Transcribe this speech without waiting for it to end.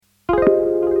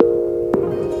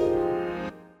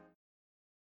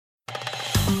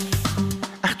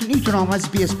برنامج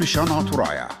SBS بشان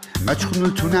ترايا ما تشخنوا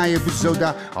التناية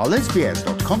بالزودة على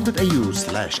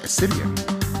sbs.com.au/Assyrian.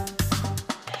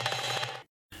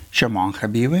 شمعان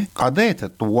خبيوة قضية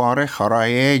الطوارئ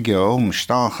خرايا جو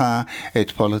مشتاخة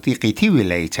بوليتيقي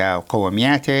تيويليتا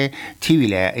وقومياته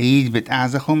تيويلا ايد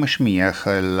بتعزخو مشميخ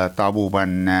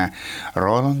الطابوبا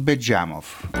رولاند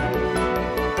بجاموف.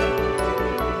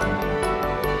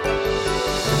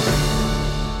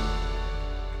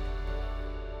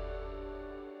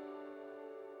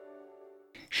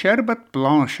 شربت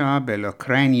بلانشا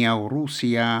بالأوكرانيا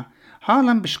وروسيا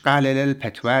حالا بشقالة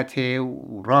للبتواتي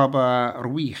ورابا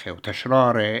رويخة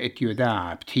وتشرارة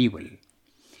اتيوداع بتيول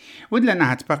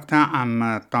ودلنا هتبقتا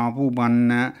عم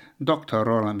طابوبا دكتور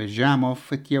رولاند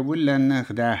بجاموف تيولن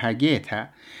غداها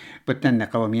جيتها بتن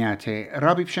قومياتي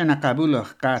رابي بشنا قابوله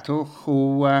قاتوخ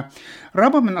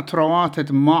ورابا من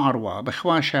اطروات معروة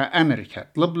بخواشة أمريكا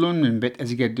طلبلن من بيت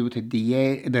أزجدوت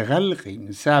الدية دغلقي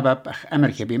من سبب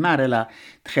أمريكا بمارلا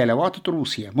تخيلوات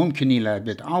روسيا ممكن إلى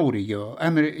بيت عوري جو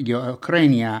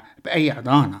أوكرانيا بأي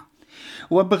عضانة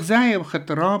وبغزاية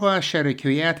وخط رابا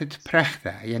شركيات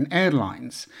برختا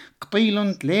ايرلاينز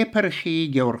قطيلن تلي برخي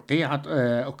جو رقيعة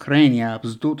أوكرانيا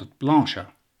بزدوت بلانشا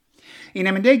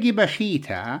إن مداجي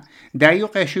بخيتا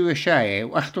دايوقا شو شاي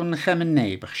وأختن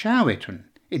خمني بخشاوتن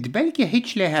إدبالكي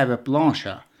هيتش لها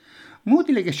ببلانشا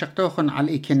مودي لغا شقتوخن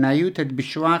على الإكنايوتة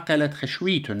بشواقلة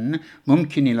خشويتن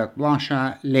ممكن إلى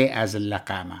بلانشا لي أزل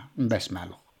لقامة بس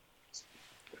مالو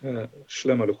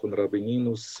شلما لخن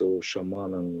رابينينوس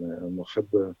وشمانا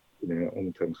محبة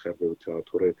أمتن خبة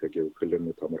وتعطوريتا جو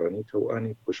كلمة أمرانيتا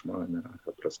وأني بش معنا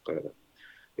هبرس قالة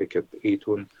إكت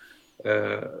إيتون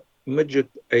مجد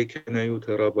أي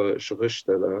كنايوتا رابا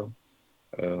شغشتلا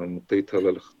مطيتا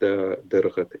للخدا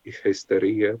درغة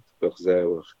إخيسترية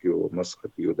بغزاوخ جو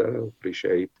مسقط يودا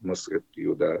وبريشايت مسقط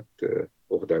يودات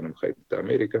أغدان مخيطة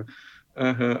أمريكا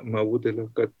موود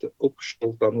لقد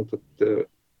أبشل طانوتة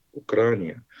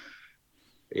أوكرانيا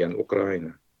يعني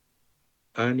أوكراينا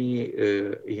أني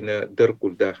هنا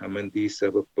درقل داها من دي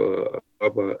سبب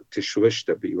أبا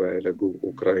تشوشت بيوالا جو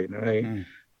أوكرايناي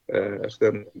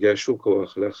أخدم جاشوك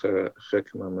وأخلاق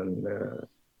خكمة من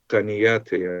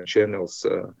قنيات يعني شانلز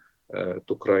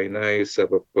أوكرايناي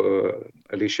سبب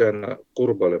ليشانا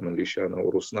قربة من ليشانا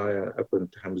وروسنايا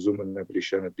أبنت همزومنا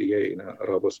بليشانا ديانا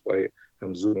رابس باي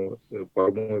همزوم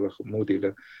بارمو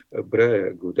موديلا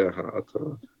برايا قداها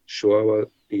أطرا شواوا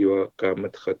إيوا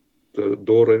قامت خط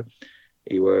دورة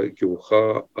إيوا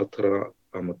جوخا أطرا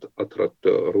أطرت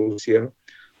روسيا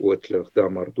واتلغ دا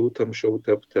مردوتا مشو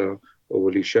تبتا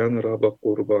وليشان رابا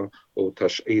قربة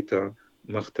وتشعيتا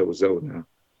مختو زونا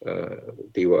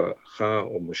ديوا خا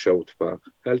ومشوت فا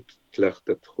هل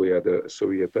تلختت خويا دا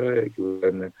سويتا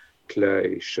يقولن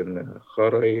تلايشن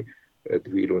خاري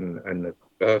دويلون أن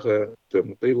باغا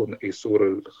تمطيلون إيصور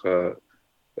الخا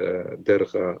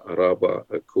درغا رابا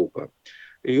كوبا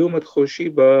يوم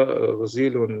تخوشيبا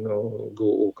غزيلون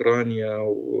جو أوكرانيا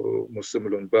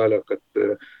ومسملون بالا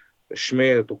قد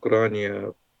شميت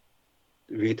أوكرانيا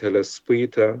فيتا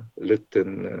لسبيتا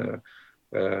لتن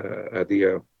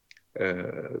هذه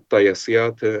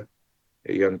طياسيات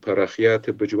يعني باراخيات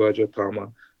بجواجة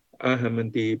طعمة أهم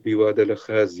دي بيوادة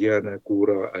لخازيانة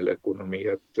كورة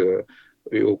الأكونوميات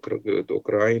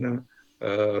أوكراينا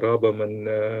رابا من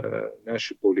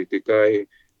ناش بوليتيكاي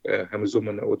همزو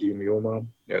من أوديم يوما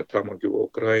طعمة جو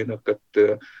أوكراينا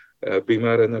قد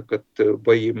بمارنا قد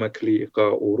بي مكليقا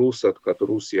وروسات قد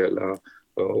روسيا لا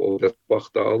ودت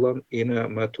بخت ألم إنا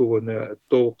ما تونا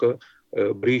توق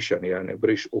بريشان يعني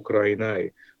بريش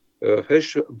أوكرايناي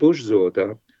هش بوش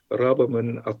زودا رابا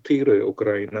من أطير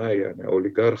أوكرايناي يعني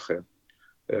أوليغارخة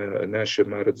ناش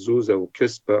مارد زوزا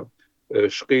وكسبة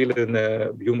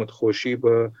شقيلنا بيوم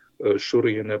خوشيبة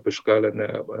شورينا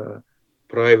بشقالنا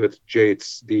برايفت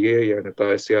جيتس دي يعني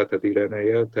طايسياتا دي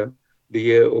لاناياتا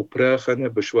دي وبراخنا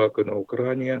بشواكنا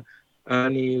أوكرانيا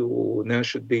أني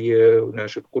وناشد دي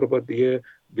وناشد قربة دي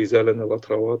بيزالنا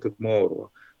الأطروات موروا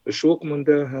الشوك من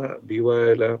داها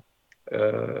بيوالا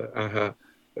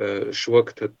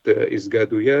شوكتت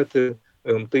إزقادويات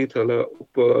مطيتها لا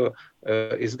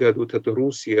إزقادوتة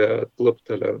روسيا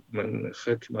طلبت لا من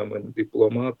خكمة من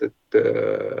دبلومات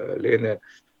لنا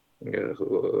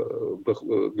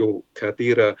جو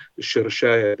كثيرة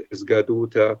شرشاية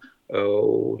إزقادوتا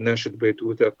وناشد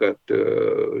بيتوتا قد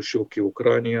شوكي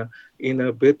أوكرانيا إنا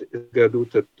بيت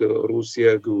إزقادوتا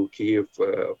روسيا جو كيف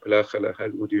بلاخلة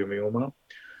هالوديوم يوما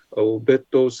أو بيت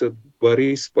توسد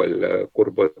باريسبل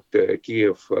قربة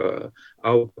كيف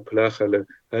أو بلاخلة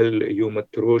هل يوم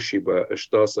التروشي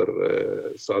باشتاصر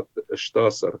صاد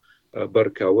اشتاصر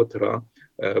بركة وترا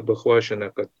بخواشنا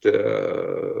قد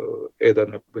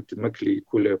إذا بتمكلي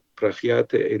كل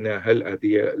براخيات إن هل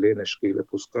أدية لنا شقيلة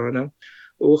بسقانا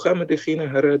وخامد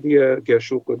خينا هرادية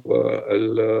جاشوك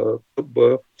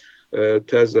الطب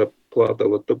تازا بلاطة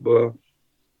والطب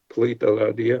بليطة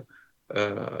الأدية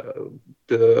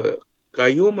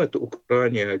قيومة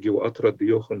أوكرانيا جو أطرد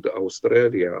ديوخن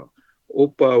أستراليا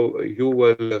أوبا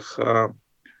يوال خا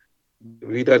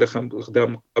ويدا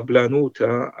خدام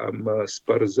قبلانوتا أم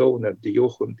سبرزونا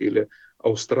ديوخن دي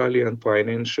أستراليان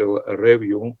فاينانشال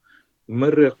ريفيو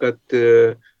مرقت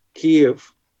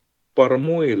كيف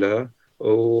برمويلا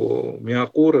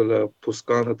ومياقور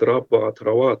لبسكان درابا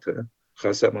أطرواته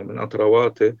خاصة من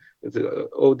أطرواته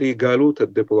أو دي قالوت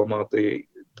الدبلوماطي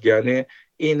يعني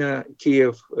إنا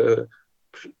كيف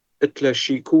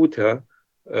اتلاشيكوتا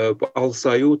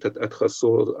بألسايوتا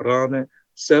أتخصور رانه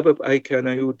سبب أي كان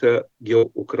يوتا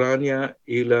جو أوكرانيا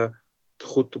إلى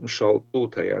تخط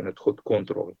مشالطوتا يعني تخط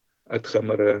كنترول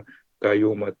أتخمر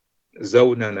كيوم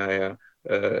زوننا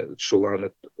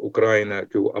شلانة أوكرانيا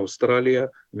كو أستراليا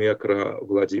ميكرا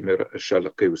فلاديمير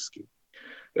شالقيوسكي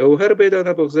وهربيدا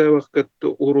أنا بغزا وقت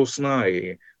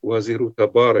أوروسناي وزيرو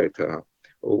تبارتا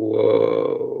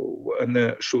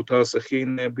وأن شو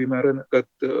تاسخين بمرن قد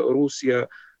روسيا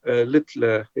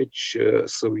لتلا هيتش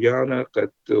صويانا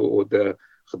قد ودا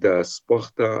خدا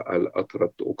سبختا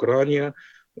الأطرت أوكرانيا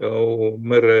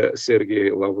ومر سيرجي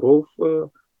لافروف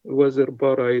وزير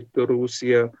بارايت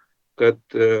روسيا قد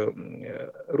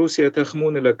روسيا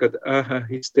تخمون لقد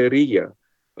هستيريا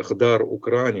خدار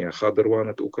أوكرانيا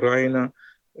خاضروانة أوكرانيا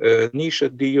نيشة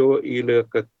ديو إلى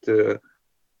قد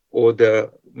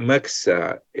ودا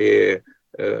مكسا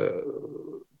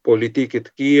بوليتيكة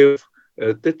كييف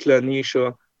تتلا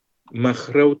نيشة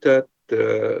مخروطة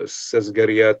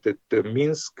سزغريات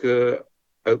مينسك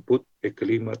بوت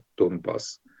إقليم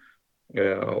دونباس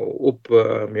وب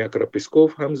مياكرا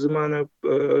بيسكوف هم زمانة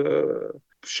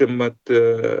شمت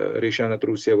ريشانة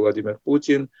روسيا فلاديمير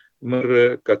بوتين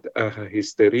مر قد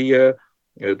هستيريا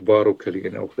دبارو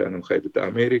كلينا وخدانا مخيبة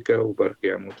أمريكا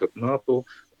وبرقيا موتت ناتو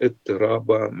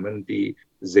اترابا من دي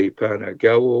زيبانا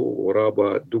جاو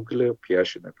ورابا دوغلا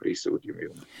بياشنا بريسو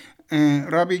ديميوم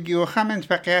رابي جيو خامن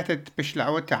بقيات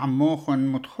بشلعوت عموخن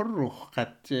متخرخ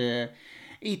قد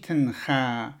ايتن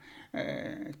خا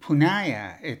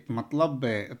بنايا ات مطلب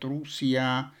ات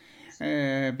روسيا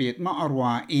بيت ما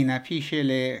أروى إينا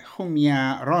فيشة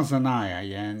خمية رازنايا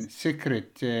يعني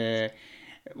سكرت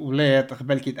ولاد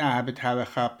قبل كده بتهاوي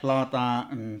خا بلاطة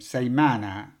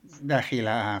سيمانة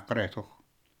داخلها قريته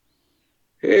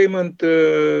هي منت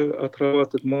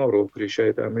أطروات دمارو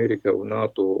بريشاية أمريكا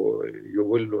وناتو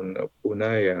يولون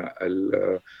بنايا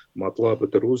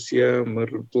المطلب روسيا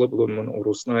مطلب من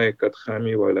أوروسناي قد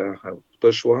خامي ولا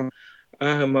تشوى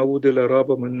موود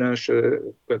لرابة من ناش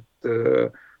قد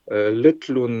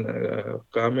لتلون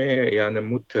قامي يعني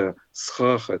متى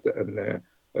سخاخة أن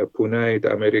بناية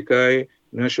أمريكاي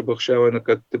ناش بخشاونا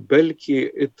قد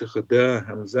بلكي اتخدا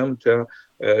همزمتا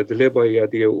دلبا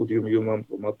يادية وديوم يوم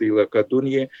مطيلة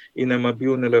كدنيا إنما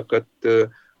بيون لقد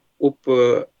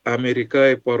أب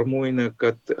أمريكاي برموينا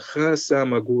قد خاصة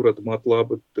مجورة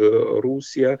مطلبة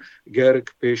روسيا جارك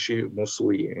بيشي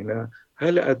مصوي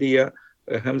هل أدية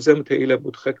همزمت إلى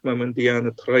بتخكمة من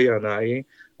ديانة رياناي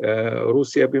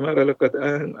روسيا بمرة لقد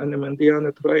أنا من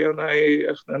ديانة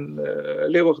رياناي أخنا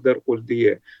لوخدر قول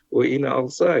ديه وإنا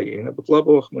ألصاي إنا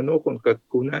بطلبوا منوكم قد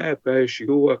كنا باش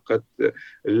يوا قد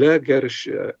لا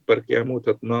جرش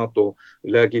بركياموتة ناتو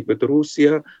لاقي بد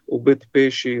روسيا وبد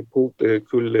بيشي بولت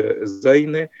كل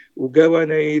زينة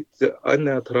وقوانيت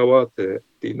أنا تروات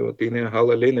تينا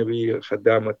هلا لنا بي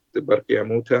خدامة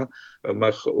بركياموتة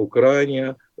مخ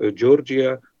أوكرانيا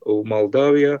جورجيا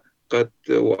ومولداويا قد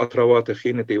وأطروات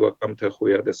خينتي وقمت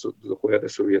خويا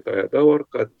السوفيتية دور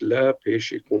قد لا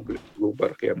بيشي قبل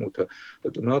بركياموتة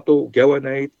ناتو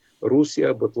قوانيت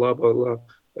روسيا بطلب الله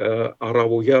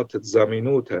عربيات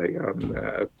تزامينوتها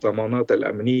يعني الضمانات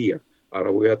الأمنية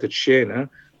عربيات الشينة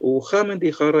وخامن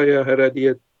دي خرايا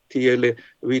هرادية تيلي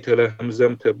ويتلا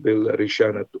همزمت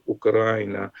بالريشانة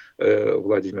أوكراينا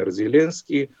فلاديمير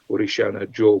زيلينسكي وريشانة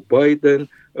جو بايدن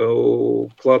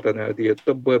وبلاطنا هذه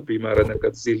الطبة بما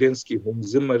قد زيلينسكي هم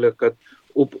زملكت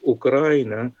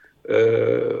أوكراينا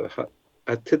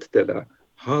أتتلا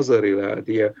حاضر إلى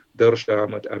دي درجة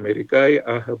عامة أمريكاي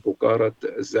بقارة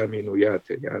زامينويات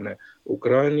يعني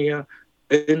أوكرانيا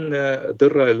إن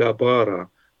درة لابارا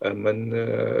من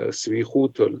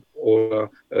سويخوت أو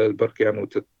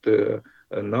البركياموت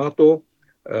الناتو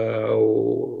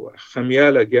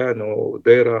وخميالة جانو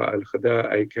ديرة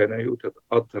الخداء أي كان يوتد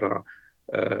أطرع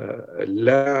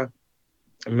لا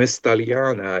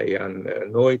مستاليانا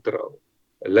يعني نويترال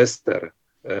لستر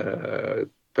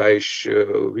بايش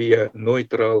ويا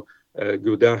نويترال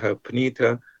جوداها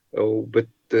بنيتا وبت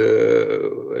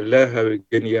لها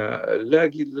جنيا لا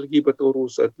جيبت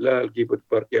أوروسات لا جيبت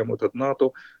باركيا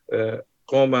متناطو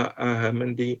قوما آها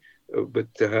مندي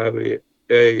بتهاوي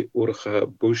أي أورخا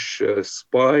بوش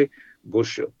سباي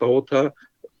بوش طوطها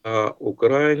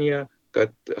أوكرانيا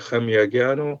قد خميا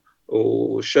جانو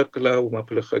وشكله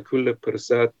ومبلغ كل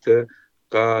برسات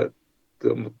قد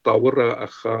متطورة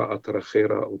أخا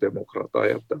أترخيرة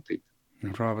وديمقراطية بتاعتي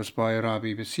رابس باي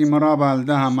رابي بس مرابا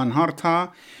لدها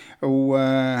منهرتها و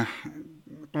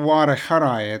طوار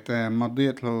خرايط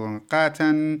مضيت له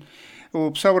قاتن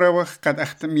وبصورة وقت قد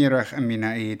أختميرخ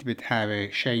أمينا إيد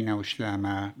بتحاوي شينا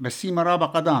وشلامة بس مرابا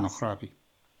قدانو خرابي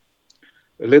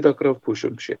لذا كراف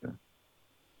بوشم مشينا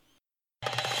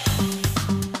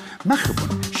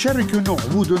مخبون شاركوا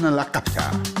عبودنا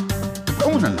لقبتها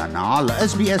تابعونا لنا على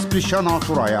SBS بريشانا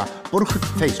طرايا برخة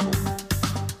فيسبوك